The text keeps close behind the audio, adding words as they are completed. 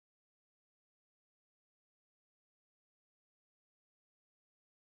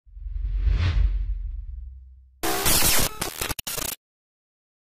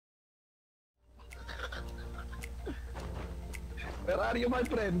Where are you, my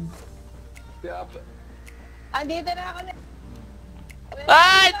friend? Andito na ako na.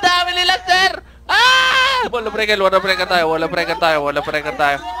 Ay, dami nila, sir! Ah! Wala breaker tayo. Wala breaker tayo. Where are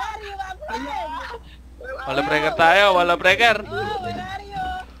you, my friend? Wala breaker tayo. Wala breaker. Oh, where are you?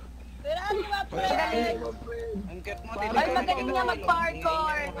 Where are you, my friend? Ay, magaling niya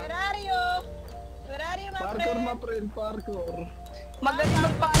mag-parkour. Where are you? Where are you, my Parkour, friend? my friend, parkour. Magaling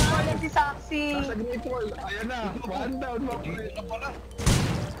mag-parkour na si Saxy. Nasa great wall. Ayan na. One down, my friend.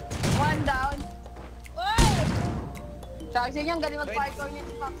 One down. Oy! Saxy niya, galing mag-parkour niya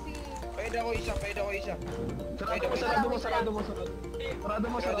si Saxy. Pwede ako isa. Sarado mo. Sarado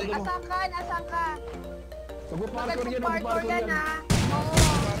mo. Asan ka? Asan ka? Mag-parkour yan, Mag-parkour yan, ha? Oo.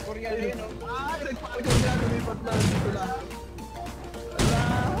 Parkour yan din, no? Ah, nag-parkour yan. Lumipat na. Dito na. Ala,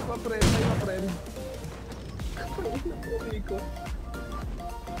 my friend. Ay, my friend.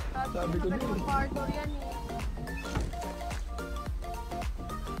 Sabi ko din. Mag-parkour yan, eh.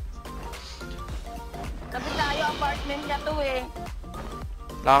 Sabi tayo, apartment niya to, eh.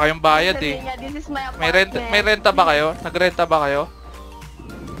 Wala kayong bayad Sabi eh. niya, this is my apartment. May renta ba kayo? Nagrenta ba kayo?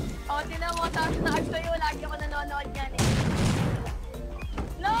 O, tinan mo, tapos na-add sa'yo, lagi ako nanonood niyan, eh.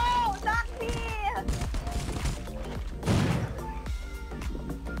 No! Saxy!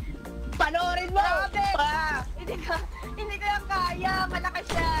 Panoorin mo! Hindi ko yan kaya, malakas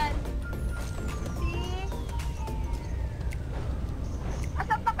yan. See?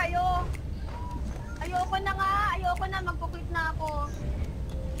 Asan pa kayo? Ayoko na, magkukwit na ako.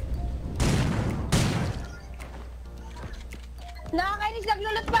 Nakakainis,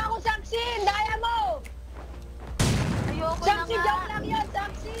 naglulot pa ako, Saxy! Daya mo! Ayoko Saxy, na nga. joke lang yun,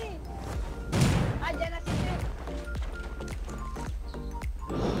 Saxy! Andiyan na si Sphinx.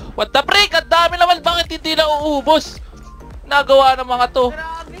 What the freak? Ang dami naman. Bakit hindi na uubos? Nagawa ng mga to.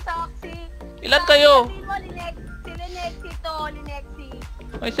 Grabe, Saxy. Ilan kayo? Sabi mo, si Linexi to, Linexi.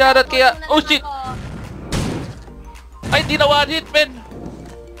 May shoutout kaya. Tapos, Oh una shit! lang ako. Ay, di na one hit, men.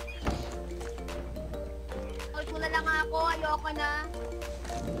 Out mo na lang ako, ayoko na.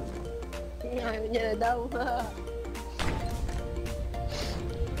 Ayaw niya na daw.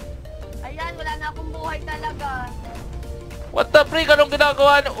 Ayan, wala na akong buhay talaga. What the freak? Anong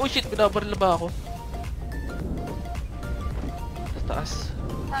ginagawa niyo? Oh shit, binabaril ba ako? Sa taas.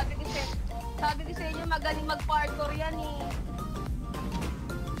 Sabi ko sa inyo, magaling mag-parkour yan eh.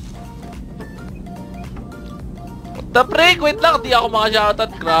 What the freak? Wait lang, di ako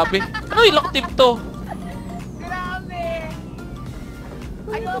maka-shoutout. Grabe. Ano ilang team to? Grabe.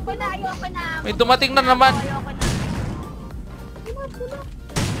 Ayoko na. May dumating na naman. Ayoko na.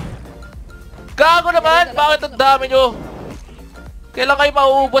 Gago naman! Bakit ang dami nyo? Kailan kayo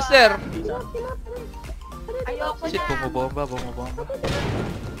mauubos, sir? Ayoko Shit, na. bumabomba.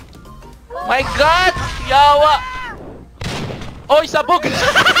 My God! Yawa! Oy, sabog!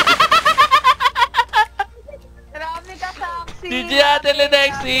 Grabe ka, Saxy. GG Ate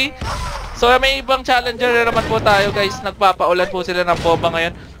Linexi! So may ibang challenger na naman po tayo, guys. Nagpapaulan po sila ng bomba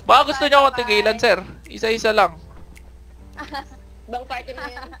ngayon. Baka gusto nyo akong tigilan, sir. Isa-isa lang. Bang party na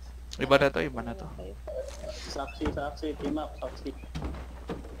yan. Iba na to. Saxy, team up, Saxy.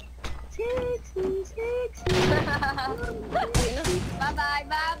 Sexy.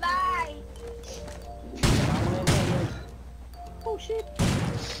 Bye-bye. Oh shit.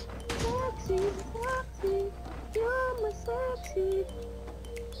 Sexy. You're my sexy.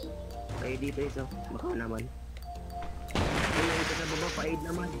 Ay, dito isa. Baka naman. Ay, ito sa baba, pa-aid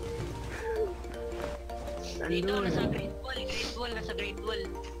naman. Dito, Tandor. nasa Great Wall.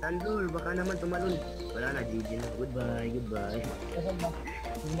 Tandor, baka naman tumalon. Wala na, GG na. Goodbye.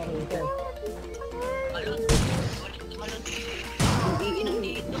 Malon.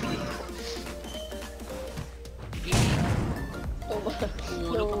 Nandito.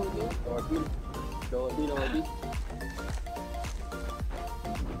 Lodi.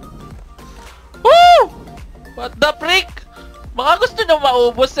 Woo! What the freak? Baka gusto nyo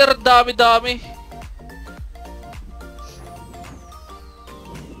maubos, sir. Dami-dami.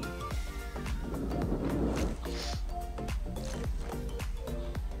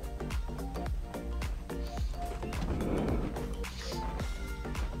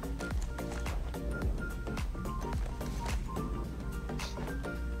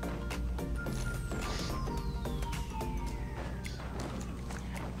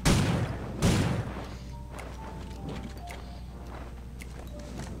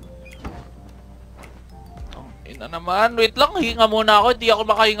 Ina naman, wait lang, hinga muna ako, hindi ako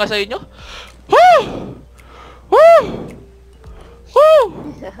makahinga sa inyo. Woo! Woo! Woo!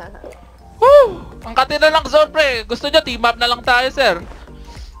 Woo! Ang kati na lang zone, pre. Gusto nyo, team up na lang tayo, sir.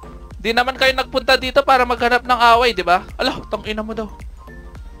 Di naman kayo nagpunta dito para maghanap ng away, di ba? Ala, tangina mo daw.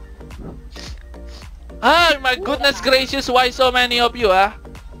 Ah, my goodness gracious, why so many of you, ah?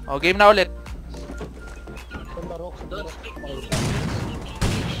 O, game na ulit. Don't speak English.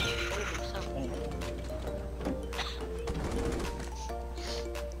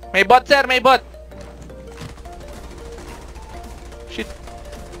 May bot, sir, may bot. Shit.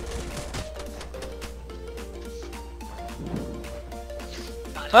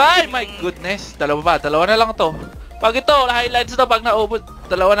 Ay, my goodness. Dalawa ba? Dalawa na lang to. Pag ito, highlights to, pag naubod,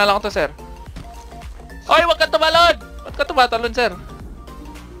 dalawa na lang to, sir. Oy, wag ka tumalon! Ba't ka tumatalon, sir?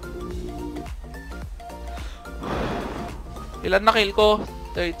 Ilan na kill ko?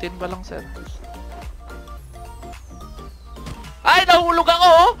 13 pa lang, sir. Ay, nahulog ako,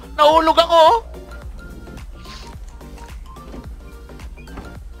 oh! Nahulog ako, oh!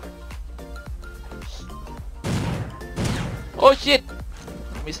 Oh, shit!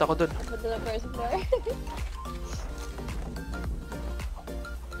 Miss ako dun. Punta na first floor.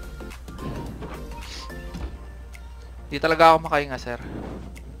 Di talaga ako makahinga, sir.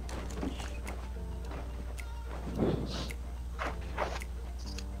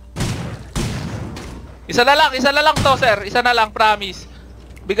 Isa na lang to, sir. Isa na lang, promise.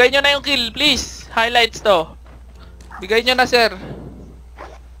 Bigay nyo na yung kill, please. Highlights to. Bigay nyo na, sir.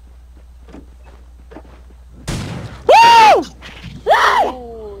 Woo!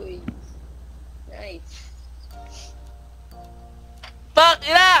 Uy. Nice. Fuck,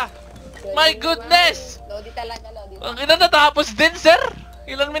 ina! My goodness! Lodi talaga, Lodi. Ang ina, natapos din, sir.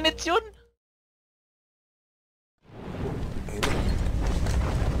 Ilang minutes yun?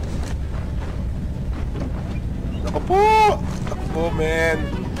 Ako po, man.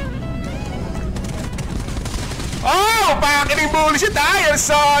 Oh, pakinig bullshit ha. You're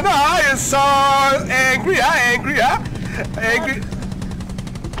so, you're so angry ha, angry.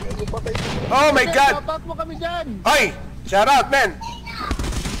 Oh my God. Tapat mo kami dyan! Oy, shout out, man.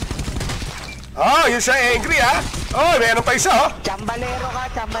 Oh, you're so angry ha. Oh, meron pa isa oh. Chambalero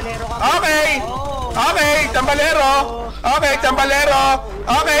ka. Okay. Okay, chambalero. Okay, chambalero.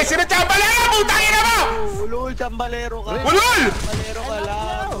 Okay, sino chambalero? Putang ina mo! Ulul, chambalero ka. Ulul! Chambalero ka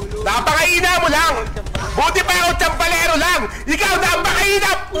lang. Napakaina mo lang! Buti pa ako chambalero lang! Ikaw napakaina!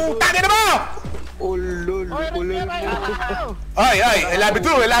 Putang ina mo! Ulul. Ay, I love you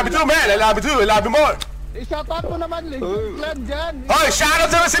too, man! I love you more! I-shoutout mo naman, Legend Clan dyan! Oy,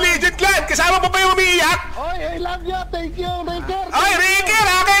 shoutout sa Legend Clan! Kasama mo pa yung umiiyak? Oy, I love you! Thank you, Raker! Oy, Ricky!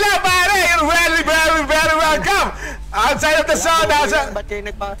 Okay lang, pare! You're very welcome! Outside of the zone, outside...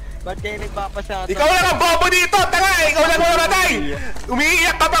 Ba't kayo nagpapasyato? Ikaw lang ang bobo dito! Tanga! Ikaw lang wala matay!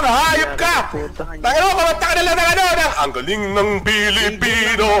 Umiiyak ka pang hayop ka! Tanga mo, kumanta ka na lang ng ano! Ang galing ng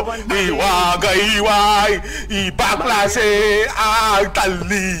Pilipino! Iwagay-iway! Ibang klase ang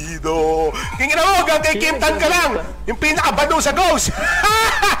talido! Kingin mo, hanggang kay Kimtan ka lang! Yung pinakabado sa Ghost!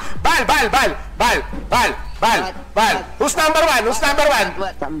 Bal! Who's number one?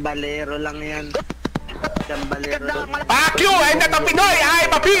 Chambalero lang yan. Chambalero lang. Fuck you! I'm not a Pinoy!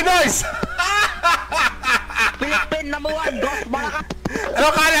 I'm a Pinoys! Pilipin na mo ang Ghost Baka! Ano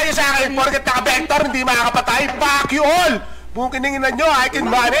kala nyo sa akin? Porket naka-vector, hindi makakapatay? Fuck you all! Bukininan nyo, I can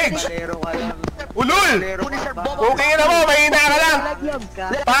manage! Chambalero ka lang. Ulul! Bukingin mo, mahina ka lang!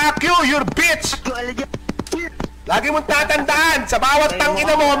 Fuck you, you're bitch! Lagi mong tatandaan, sa bawat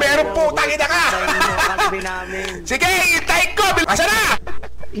tangina mo, meron putang ina ka! Sige, itay ko! Asa na?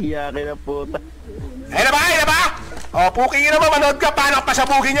 Iyakin na puta. Ayun na ba? O, pukingin mo, manood ka, paano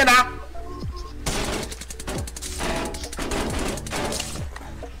pasabugin yan ha?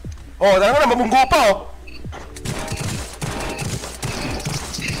 O, dala mo na, mamunggo pa oh!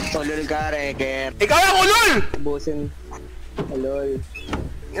 Ulul ka, Reker. Ikaw ang ulul! Busin. Ulul.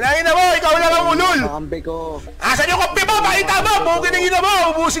 Inahin na mo, ikaw lang ang ulul! Kakampi ko. Asan yung kampi mo? Pakita mo! Pukingin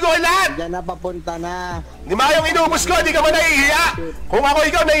mo! Ubusin ko ang lahat! Diyan na papunta na. Di ba yung inubos ko, di ka ba nahihiya? Kung ako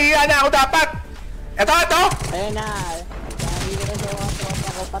ikaw, nahihiya na ako dapat! Ito! Ayan na. Sabi ko sa mga tropa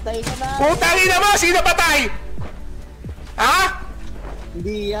ko. Patay ka na. Putangin mo! Sino patay? Ha?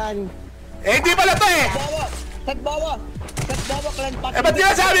 Hindi yan. Eh, hindi pala to eh! Sagbawa, clan pa. Eh, ba't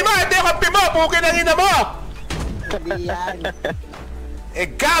yun sabi mo? Ito yung kampi mo! Pukin ang ina mo! Hindi yan. Eh,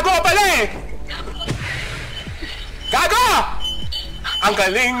 gago pala eh! Gago! Ang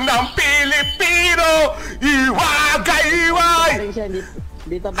galing ng Pilipino! Iwagay-iway!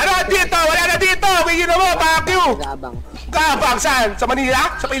 Dito pa. Ano dito? Wala na dito! Bigyan mo! Fuck you! Gabang. Gabang saan? Sa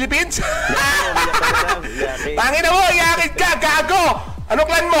Manila? Sa Philippines? Tangin na mo! Iakit ka! Gago! Ano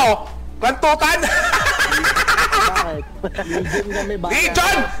clan mo? Clan Tutan? Bakit? Legion kami ba?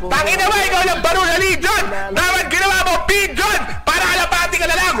 Legion! Tangin na mo! Ikaw lang baro na Legion! Dapat ginawa mo Pigeon! Para kalapati ka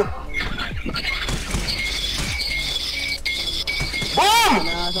na lang!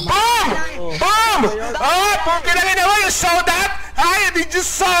 Boom! Boom! Oh, pukin na ginawa, you saw that? Hi, did you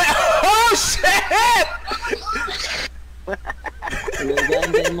saw it? Oh, shit!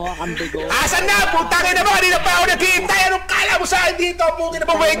 Asan na? Putangin na mo, kanina pa ako naghihintay. Anong kala mo sa akin dito? Pukin na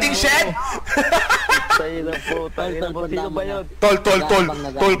ba waiting shed? Sino ba yun? Tol,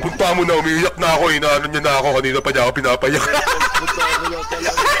 punta mo na, umiiyak na ako, inaano niya na ako, kanina pa niya ako pinapayak.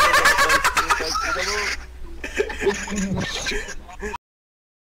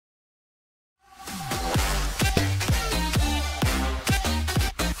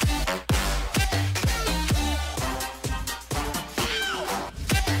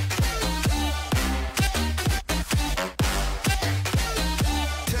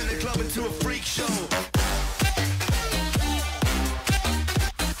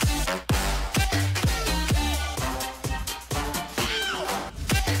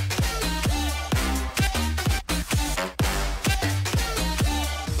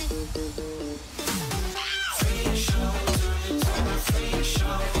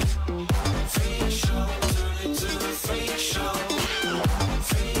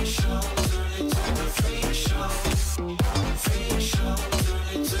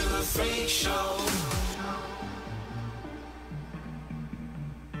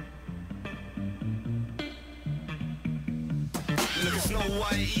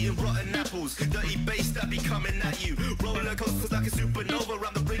 Eating rotten apples, dirty bass that be coming at you. Roller coasters like a supernova.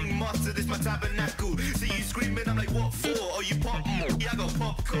 I'm the ring master, this my tabernacle. See you screaming, I'm like, what for? Oh, you pop? Yeah, I got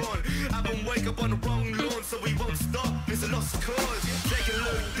popcorn. I've been wake up on the wrong lawn, so we won't stop. It's a lost cause. Take a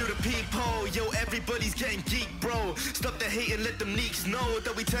look through the peephole. Yo, everybody's getting geek, bro. Stop the hate and let them neeks know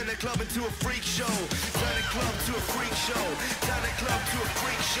that we turn the club into a freak show. Turn the club to a freak show. Turn the club to a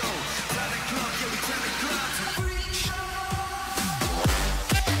freak show. Turn the club, yeah, we turn the club to a freak show.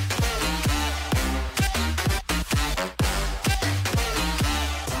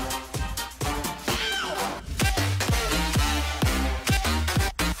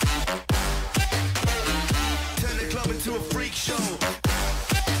 To a freak show.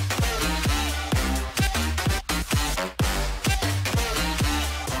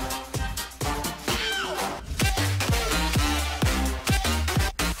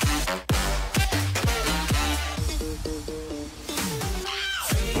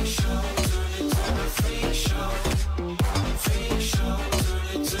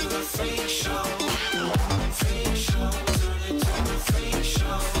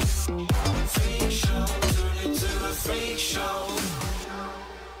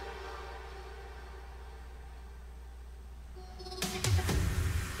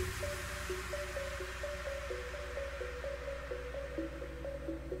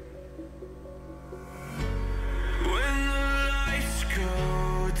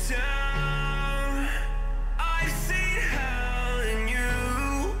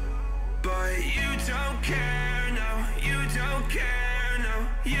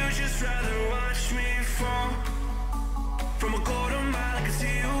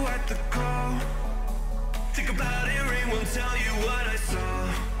 Tell you what I saw.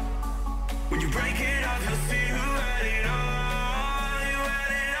 When you break it off, you'll see